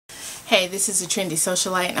Hey, this is the Trendy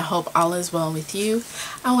Socialite and I hope all is well with you.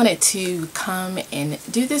 I wanted to come and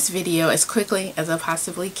do this video as quickly as I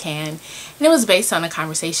possibly can. And it was based on a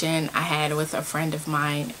conversation I had with a friend of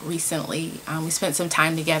mine recently. We spent some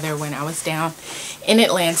time together when I was down in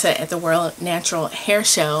Atlanta at the World Natural Hair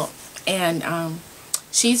Show. And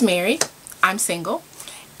she's married, I'm single.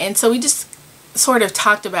 And so we just sort of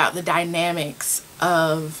talked about the dynamics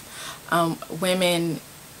of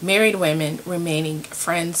married women remaining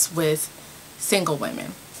friends with single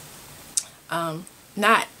women.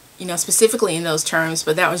 Not, specifically in those terms,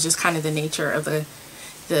 but that was just kind of the nature of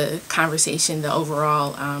the conversation, the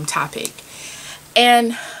overall topic.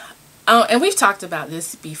 And we've talked about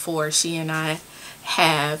this before, she and I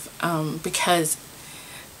have, because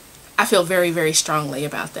I feel very, very strongly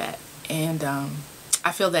about that. And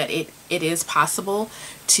I feel that it is possible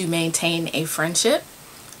to maintain a friendship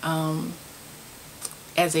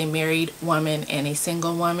as a married woman and a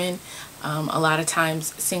single woman. A lot of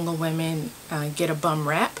times single women get a bum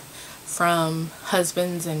rap from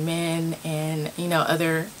husbands and men and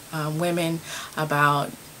other women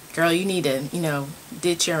about, girl, you need to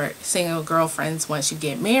ditch your single girlfriends once you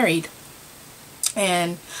get married.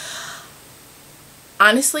 And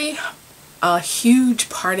honestly, a huge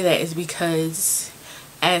part of that is because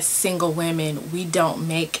as single women we don't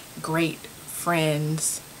make great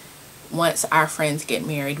friends once our friends get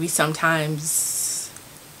married. We sometimes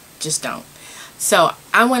just don't. So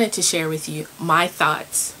I wanted to share with you my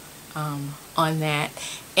thoughts on that,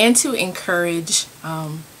 and to encourage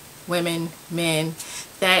women, men,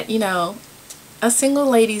 that us single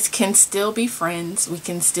ladies can still be friends. We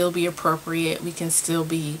can still be appropriate. We can still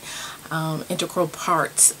be integral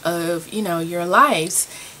parts of your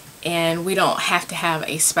lives, and we don't have to have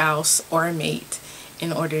a spouse or a mate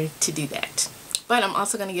in order to do that. But I'm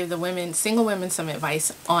also going to give the single women some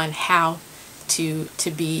advice on how to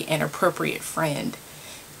be an appropriate friend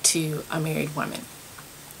to a married woman.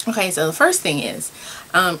 Okay, so the first thing is,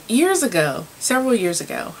 several years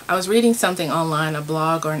ago, I was reading something online, a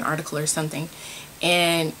blog or an article or something,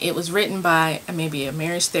 and it was written by maybe a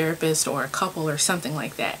marriage therapist or a couple or something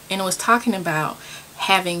like that. And it was talking about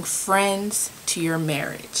having friends to your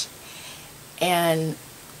marriage. And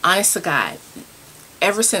honest to God,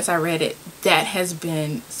 ever since I read it, that has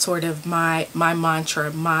been sort of my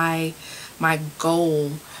mantra, my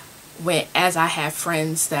goal as I have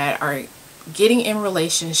friends that are getting in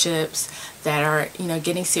relationships, that are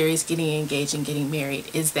getting serious, getting engaged, and getting married,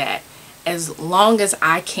 is that as long as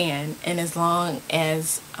I can and as long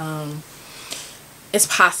as it's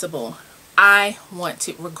possible, I want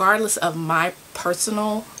to, regardless of my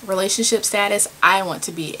personal relationship status, I want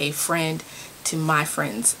to be a friend to my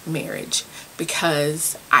friend's marriage,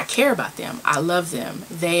 because I care about them. I love them.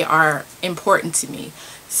 They are important to me.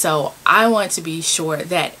 So I want to be sure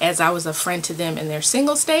that as I was a friend to them in their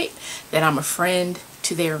single state, that I'm a friend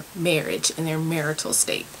to their marriage in their marital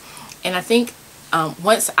state. And I think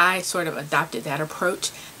once I sort of adopted that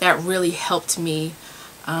approach, that really helped me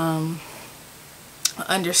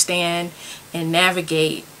understand and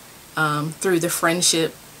navigate through the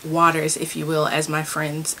friendship waters, if you will, as my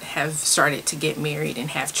friends have started to get married and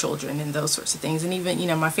have children and those sorts of things, and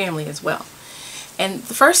even my family as well. And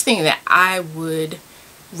the first thing that I would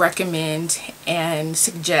recommend and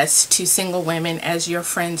suggest to single women as your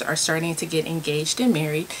friends are starting to get engaged and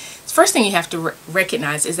married, the first thing you have to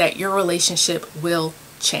recognize is that your relationship will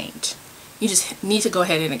change. You just need to go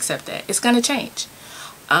ahead and accept that it's going to change.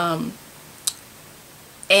 And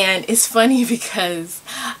it's funny because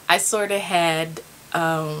I sort of had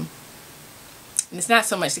and it's not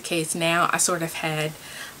so much the case now. I sort of had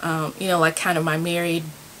like kind of my married,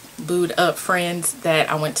 booed up friends that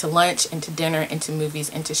I went to lunch and to dinner and to movies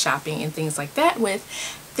and to shopping and things like that with.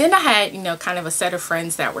 Then I had kind of a set of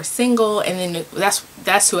friends that were single, and then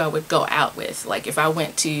that's who I would go out with. Like if I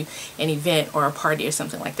went to an event or a party or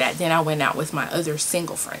something like that, then I went out with my other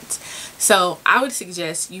single friends. So I would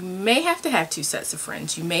suggest you may have to have two sets of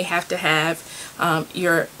friends. You may have to have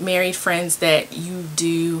your married friends that you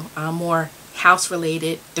do more house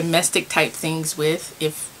related, domestic type things with,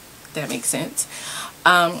 if that makes sense.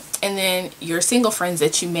 And then your single friends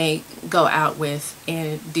that you may go out with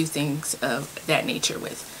and do things of that nature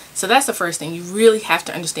with. So that's the first thing. You really have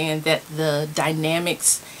to understand that the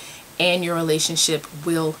dynamics and your relationship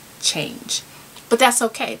will change. But that's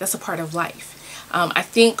okay. That's a part of life. I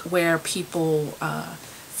think where people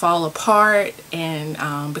fall apart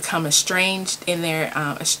and become estranged in their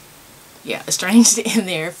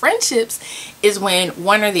friendships is when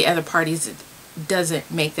one or the other parties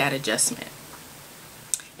doesn't make that adjustment.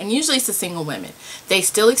 and usually it's the single women. They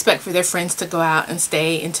still expect for their friends to go out and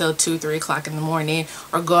stay until 2, 3 o'clock in the morning,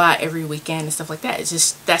 or go out every weekend and stuff like that.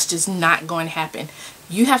 That's just not going to happen.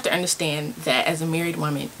 You have to understand that as a married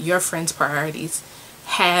woman, your friends' priorities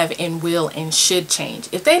have and will and should change.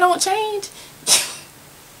 If they don't change,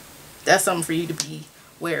 that's something for you to be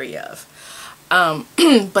wary of.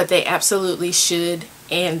 But they absolutely should,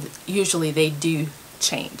 and usually they do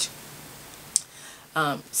change.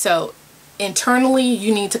 So internally,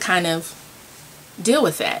 you need to kind of deal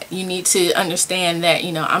with that. You need to understand that,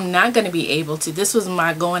 you know, I'm not going to be able to, this was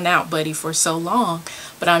my going out buddy for so long,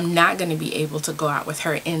 but I'm not going to be able to go out with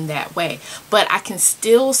her in that way. But I can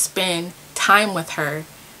still spend time with her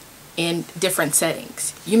in different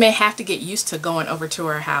settings. You may have to get used to going over to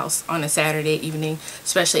her house on a Saturday evening,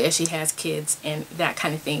 especially as she has kids and that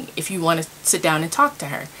kind of thing, if you want to sit down and talk to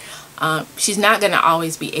her. She's not going to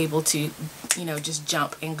always be able to, you know, just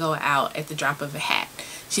jump and go out at the drop of a hat.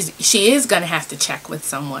 She is going to have to check with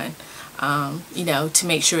someone, you know, to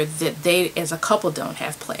make sure that they as a couple don't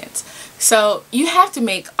have plans. So you have to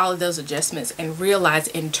make all of those adjustments and realize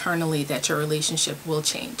internally that your relationship will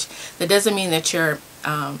change. That doesn't mean that your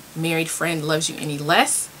married friend loves you any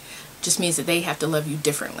less. It just means that they have to love you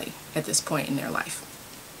differently at this point in their life.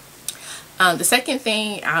 The second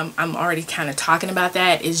thing, I'm already kind of talking about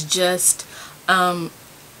that, is just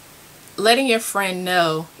letting your friend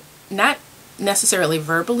know, not necessarily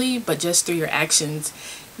verbally, but just through your actions,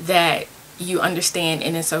 that you understand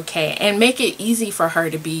and it's okay, and make it easy for her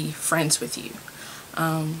to be friends with you.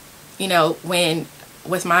 You know,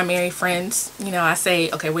 with my married friends, you know, I say,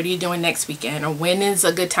 okay, what are you doing next weekend, or when is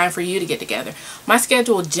a good time for you to get together? My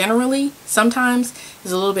schedule generally sometimes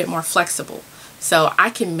is a little bit more flexible, so I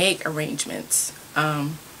can make arrangements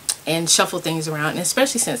and shuffle things around, and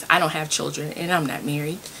especially since I don't have children and I'm not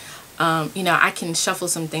married, you know, I can shuffle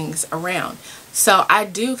some things around. So I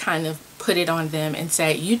do kind of put it on them and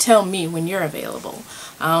say, you tell me when you're available.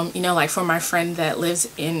 You know, like for my friend that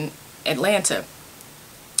lives in Atlanta,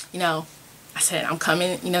 you know, I said, I'm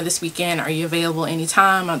coming, you know, this weekend. Are you available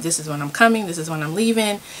anytime? This is when I'm coming. This is when I'm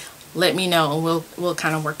leaving. Let me know, and we'll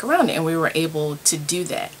kind of work around it. And we were able to do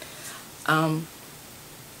that.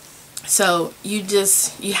 So you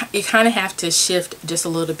kind of have to shift just a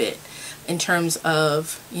little bit in terms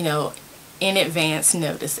of, you know, in advance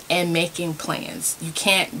notice and making plans. You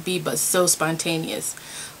can't be but so spontaneous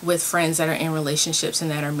with friends that are in relationships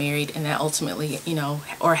and that are married and that ultimately, you know,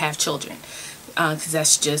 or have children, because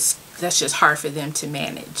that's just hard for them to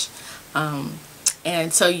manage.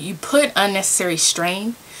 And so you put unnecessary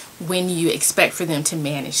strain when you expect for them to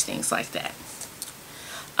manage things like that.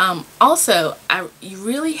 Also, you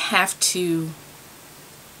really have to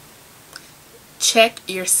check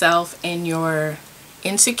yourself and your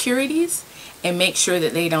insecurities and make sure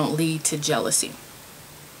that they don't lead to jealousy.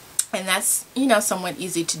 And that's, you know, somewhat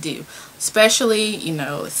easy to do, especially, you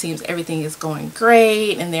know, it seems everything is going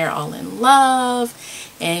great and they're all in love,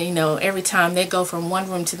 and, you know, every time they go from one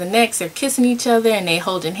room to the next, they're kissing each other and they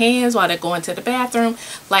holding hands while they're going to the bathroom.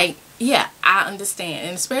 Like, yeah, I understand.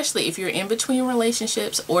 And especially if you're in between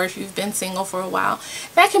relationships, or if you've been single for a while,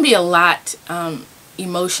 that can be a lot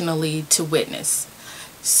emotionally to witness.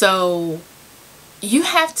 So you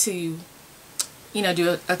have to, you know,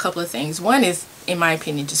 do a couple of things. One is, in my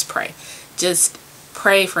opinion, just pray. Just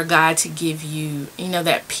pray for God to give you, you know,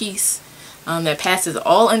 that peace that passes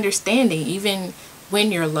all understanding, even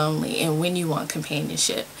when you're lonely and when you want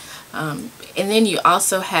companionship. And then you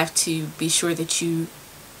also have to be sure that you,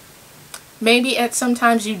 maybe at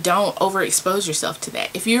sometimes you don't overexpose yourself to that.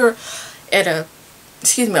 If you're at a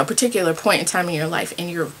particular point in time in your life and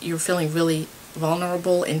you're feeling really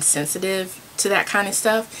vulnerable and sensitive to that kind of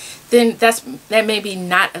stuff, then that may be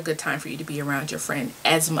not a good time for you to be around your friend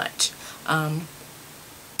as much.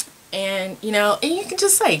 And, you know, and you can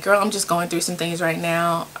just say, girl, I'm just going through some things right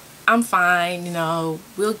now. I'm fine, you know,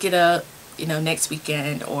 we'll get up, you know, next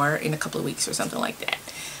weekend or in a couple of weeks or something like that.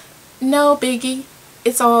 No biggie.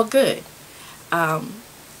 It's all good.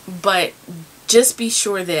 But just be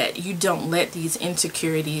sure that you don't let these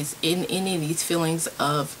insecurities, in any of these feelings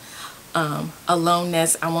of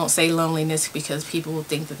aloneness, I won't say loneliness because people will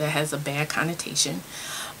think that that has a bad connotation,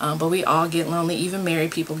 but we all get lonely. Even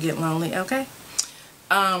married people get lonely, okay?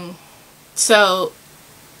 So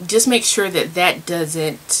just make sure that that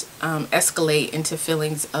doesn't escalate into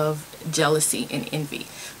feelings of jealousy and envy,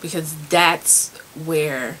 because that's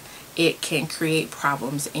where it can create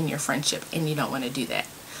problems in your friendship, and you don't want to do that.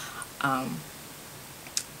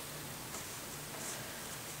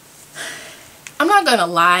 I'm not going to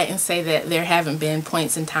lie and say that there haven't been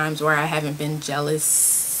points in times where I haven't been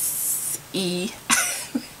jealous-y.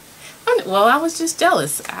 Well, I was just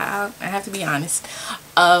jealous. I have to be honest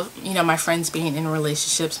of, you know, my friends being in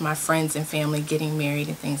relationships, my friends and family getting married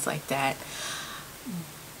and things like that.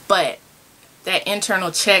 But that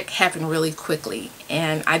internal check happened really quickly,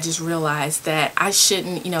 and I just realized that I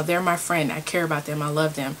shouldn't, you know, they're my friend. I care about them. I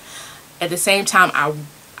love them. At the same time,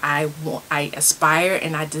 I aspire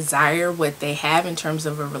and I desire what they have in terms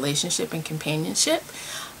of a relationship and companionship.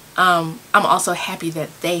 I'm also happy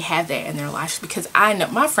that they have that in their lives, because I know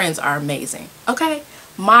my friends are amazing. Okay,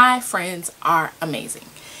 my friends are amazing,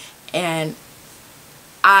 and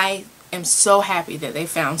I am so happy that they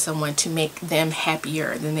found someone to make them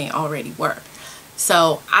happier than they already were.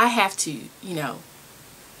 So I have to, you know,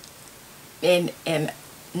 and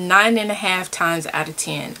 9.5 times out of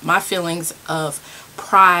 10, my feelings of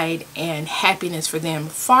pride and happiness for them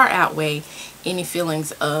far outweigh any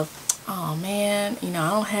feelings of, oh man, you know, I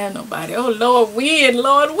don't have nobody. Oh Lord,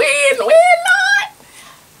 Lord, Lord.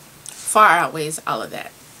 Far outweighs all of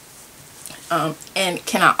that. And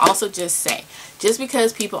can I also just say, just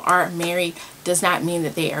because people are married does not mean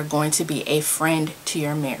that they are going to be a friend to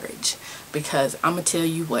your marriage. Because I'm going to tell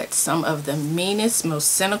you what, some of the meanest,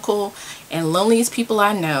 most cynical, and loneliest people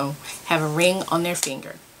I know have a ring on their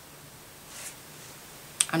finger.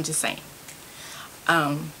 I'm just saying.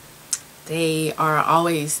 They are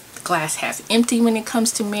always glass half empty when it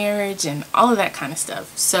comes to marriage and all of that kind of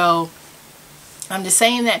stuff. So I'm just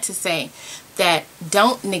saying that to say that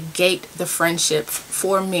don't negate the friendship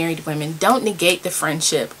for married women. Don't negate the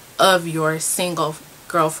friendship of your single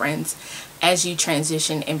girlfriends as you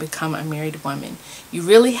transition and become a married woman. You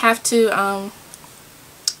really have to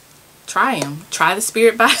try them. Try the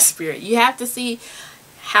spirit by spirit. You have to see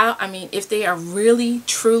how, I mean, if they are really,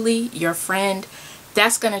 truly your friend,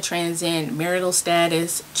 that's going to transcend marital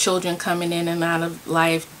status, children coming in and out of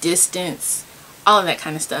life, distance, all of that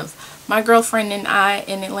kind of stuff. My girlfriend and I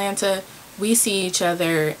in Atlanta, we see each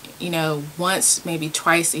other, you know, once, maybe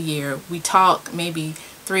twice a year. We talk maybe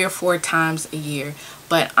 3 or 4 times a year.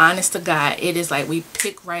 But honest to God, it is like we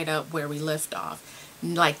pick right up where we left off.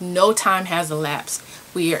 Like no time has elapsed.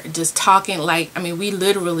 We are just talking like, I mean, we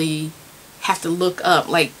literally have to look up.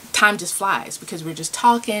 Like time just flies because we're just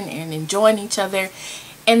talking and enjoying each other.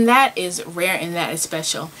 And that is rare and that is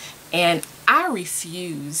special. And I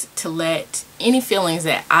refuse to let any feelings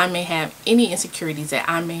that I may have, any insecurities that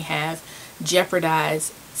I may have,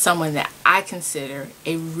 jeopardize someone that I consider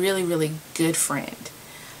a really, really good friend.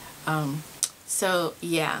 So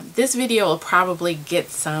yeah, this video will probably get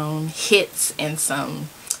some hits and some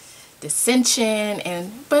dissension,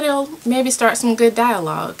 but it'll maybe start some good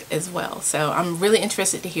dialogue as well. So I'm really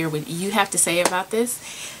interested to hear what you have to say about this.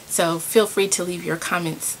 So feel free to leave your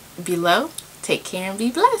comments below. Take care and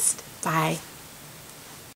be blessed. Bye.